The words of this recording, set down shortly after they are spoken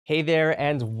Hey there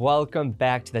and welcome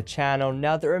back to the channel.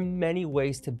 Now there are many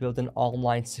ways to build an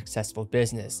online successful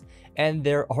business, and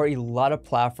there are a lot of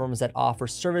platforms that offer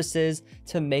services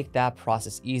to make that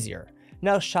process easier.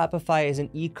 Now Shopify is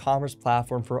an e-commerce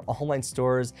platform for online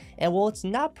stores, and while it's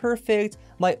not perfect,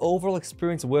 my overall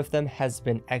experience with them has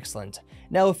been excellent.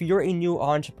 Now if you're a new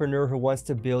entrepreneur who wants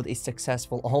to build a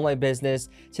successful online business,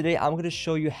 today I'm going to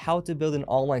show you how to build an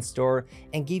online store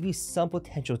and give you some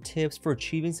potential tips for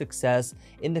achieving success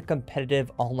in the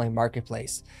competitive online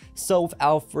marketplace. So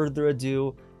without further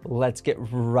ado, let's get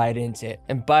right into it.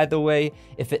 And by the way,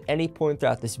 if at any point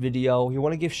throughout this video you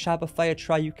want to give Shopify a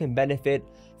try, you can benefit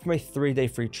from a 3-day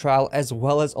free trial, as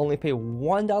well as only pay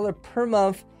 $1 per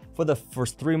month for the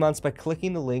first 3 months by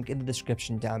clicking the link in the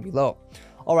description down below.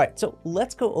 Alright, so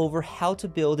let's go over how to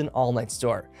build an online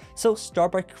store. So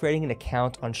start by creating an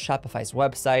account on Shopify's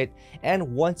website,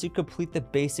 and once you complete the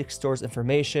basic store's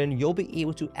information, you'll be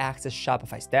able to access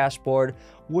Shopify's dashboard,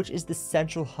 which is the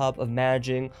central hub of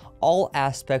managing all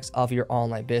aspects of your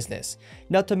online business.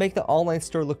 Now to make the online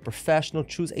store look professional,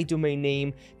 choose a domain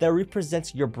name that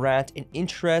represents your brand and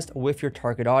interest with your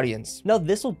target audience. Now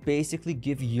this will basically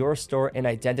give your store an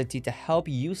identity to help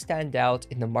you stand out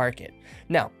in the market.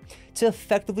 Now, to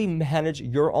effectively manage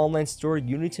your online store,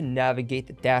 you need to navigate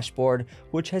the dashboard,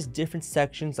 which has different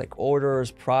sections like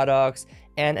orders, products,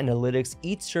 and analytics,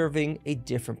 each serving a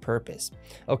different purpose.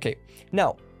 Okay,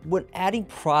 now, when adding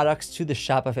products to the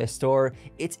Shopify store,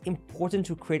 it's important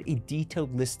to create a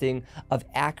detailed listing of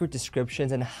accurate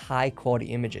descriptions and high quality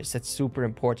images. That's super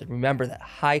important. Remember that,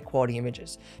 high quality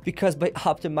images, because by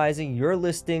optimizing your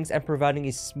listings and providing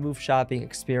a smooth shopping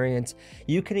experience,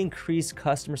 you can increase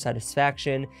customer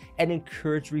satisfaction and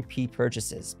encourage repeat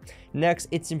purchases. Next,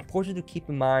 it's important to keep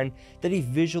in mind that a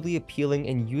visually appealing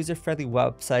and user-friendly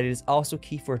website is also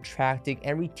key for attracting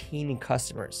and retaining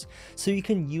customers. So you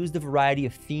can use the variety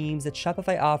of themes that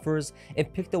Shopify offers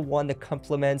and pick the one that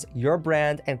complements your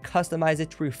brand and customize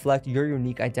it to reflect your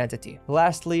unique identity.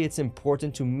 Lastly, it's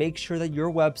important to make sure that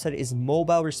your website is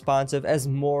mobile responsive, as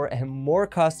more and more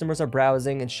customers are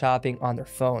browsing and shopping on their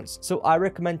phones. So I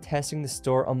recommend testing the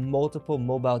store on multiple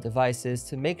mobile devices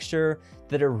to make sure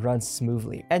that it runs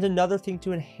smoothly. And another thing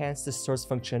to enhance the store's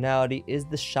functionality is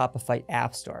the Shopify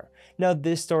App Store. Now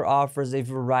this store offers a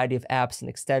variety of apps and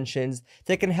extensions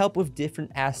that can help with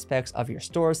different aspects of your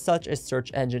store, such as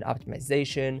search engine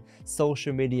optimization,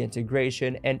 social media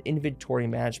integration, and inventory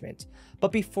management.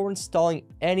 But before installing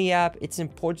any app, it's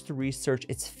important to research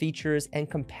its features and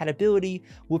compatibility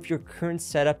with your current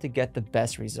setup to get the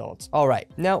best results. Alright,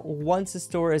 now once the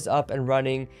store is up and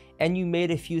running and you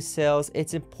made a few sales,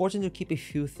 it's important to keep a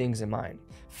few things in mind.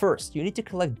 First, you need to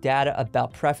collect data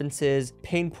about preferences,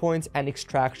 pain points, and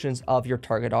extractions of your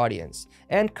target audience.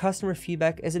 And customer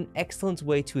feedback is an excellent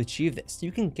way to achieve this.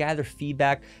 You can gather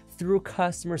feedback through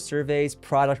customer surveys,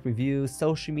 product reviews,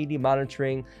 social media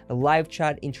monitoring, live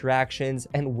chat interactions,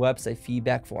 and website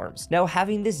feedback forms. Now,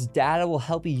 having this data will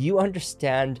help you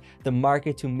understand the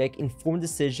market to make informed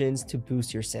decisions to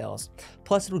boost your sales.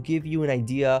 Plus, it will give you an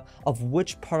idea of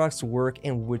which products work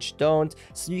and which don't,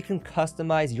 so you can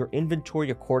customize your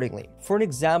inventory accordingly. For an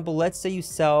example, let's say you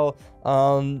sell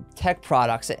tech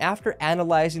products, and after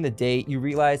analyzing the data, you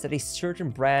realize that a certain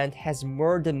brand has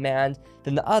more demand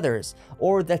than the others,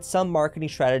 or that some marketing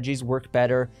strategies work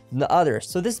better than the others.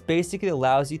 So this basically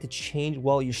allows you to change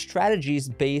your strategies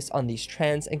based on these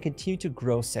trends and continue to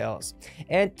grow sales.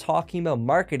 And talking about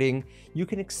marketing, you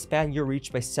can expand your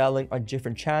reach by selling on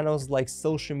different channels like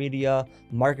social media,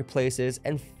 marketplaces,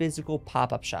 and physical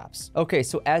pop-up shops. Okay,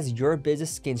 so as your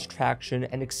business gains traction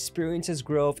and experiences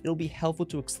growth, it'll be helpful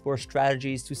to explore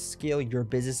strategies to scale your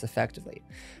business effectively.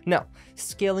 Now,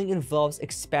 scaling involves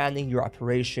expanding your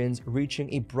operations,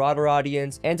 reaching a broader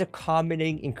audience, and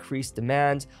accommodating increased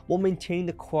demand while maintaining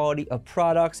the quality of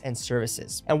products and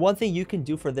services. And one thing you can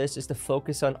do for this is to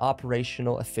focus on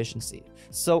operational efficiency.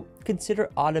 So consider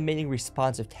automating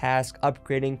responsive tasks,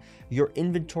 upgrading your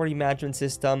inventory management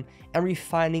system, and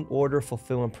refining order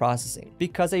fulfillment processing,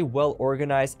 because a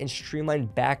well-organized and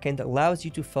streamlined backend allows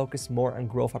you to focus more on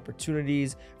growth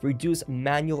opportunities, reduce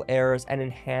manual errors, and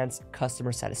enhance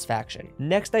customer satisfaction.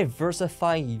 Next,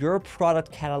 diversifying your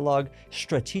product catalog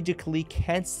strategically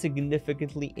can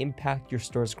significantly impact your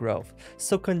store's growth.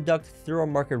 So conduct thorough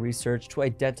market research to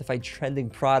identify trending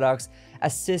products,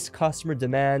 assess customer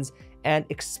demands, and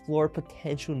explore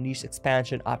potential niche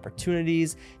expansion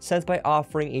opportunities, since by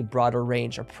offering a broader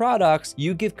range of products,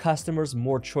 you give customers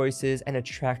more choices and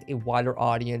attract a wider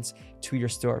audience to your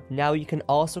store. Now, you can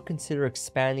also consider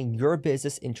expanding your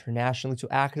business internationally to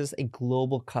access a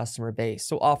global customer base.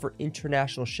 So offer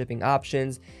international shipping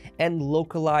options and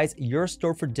localize your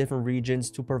store for different regions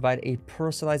to provide a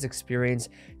personalized experience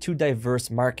to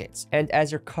diverse markets. And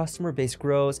as your customer base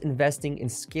grows, investing in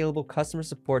scalable customer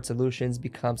support solutions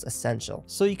becomes essential.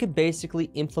 So you can basically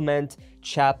implement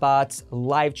chatbots,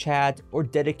 live chat, or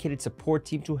dedicated support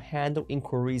team to handle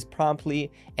inquiries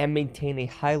promptly and maintain a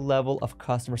high level of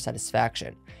customer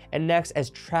satisfaction. And next, as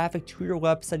traffic to your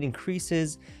website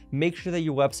increases, make sure that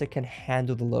your website can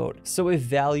handle the load. So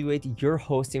evaluate your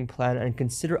hosting plan and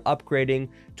consider upgrading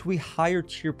to a higher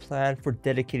tier plan for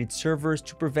dedicated servers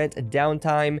to prevent a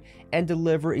downtime and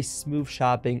deliver a smooth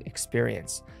shopping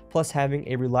experience. Plus, having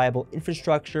a reliable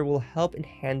infrastructure will help in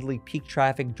handling peak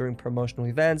traffic during promotional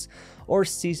events or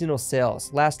seasonal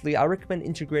sales. Lastly, I recommend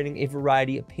integrating a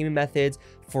variety of payment methods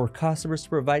for customers to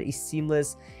provide a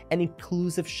seamless and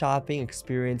inclusive shopping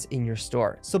experience in your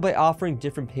store. So by offering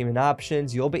different payment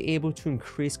options, you'll be able to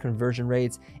increase conversion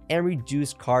rates and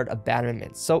reduce cart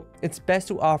abandonment. So it's best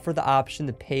to offer the option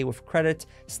to pay with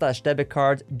credit/debit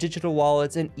cards, digital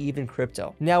wallets, and even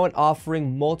crypto. Now, in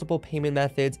offering multiple payment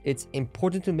methods, it's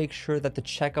important to make sure that the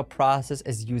checkout process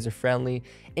is user-friendly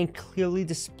and clearly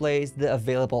displays the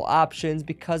available options,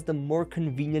 because the more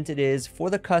convenient it is for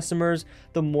the customers,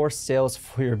 the more sales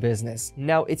for your business.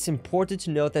 Now, it's important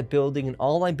to note that building an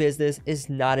online business is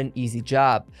not an easy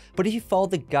job, but if you follow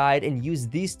the guide and use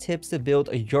these tips to build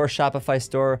your Shopify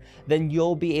store, then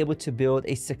you'll be able to build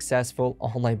a successful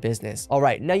online business. All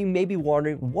right, now you may be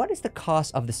wondering, what is the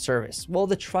cost of the service? Well,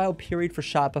 the trial period for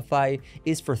Shopify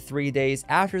is for 3 days.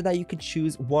 After that, you can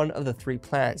choose one of the 3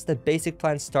 plans. The basic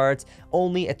plan starts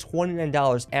only at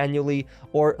 $29 annually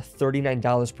or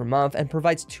 $39 per month and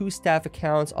provides 2 staff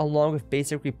accounts along with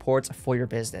basic reports for your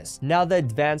business. Now, the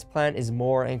advanced plan is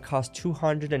more and costs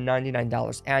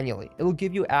 $299 annually. It will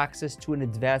give you access to an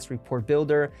advanced report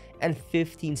builder and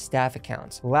 15 staff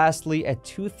accounts. Lastly, at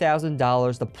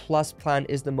 $2,000, the Plus plan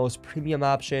is the most premium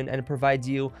option and it provides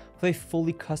you with a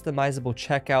fully customizable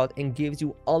checkout and gives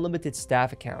you unlimited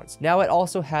staff accounts. Now, it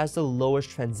also has the lowest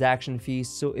transaction fees,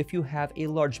 so if you have a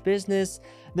large business,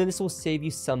 then this will save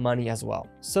you some money as well.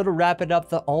 So to wrap it up,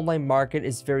 the online market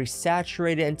is very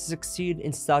saturated, and to succeed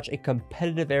in such a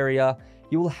competitive area,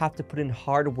 you will have to put in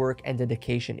hard work and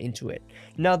dedication into it.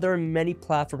 Now, there are many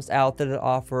platforms out there that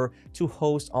offer to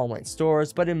host online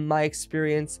stores, but in my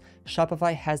experience,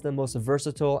 Shopify has the most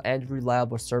versatile and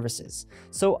reliable services.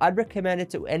 So I'd recommend it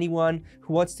to anyone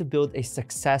who wants to build a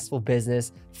successful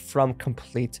business from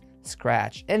complete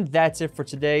scratch. And that's it for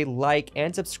today. Like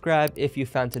and subscribe if you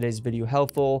found today's video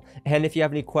helpful, and if you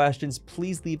have any questions,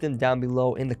 please leave them down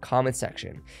below in the comment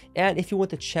section. And if you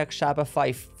want to check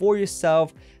Shopify for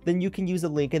yourself, then you can use the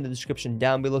link in the description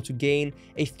down below to gain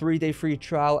a 3-day free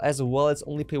trial, as well as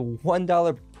only pay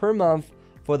 $1 per month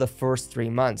for the first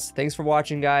 3 months. Thanks for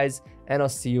watching, guys, and I'll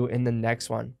see you in the next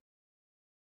one.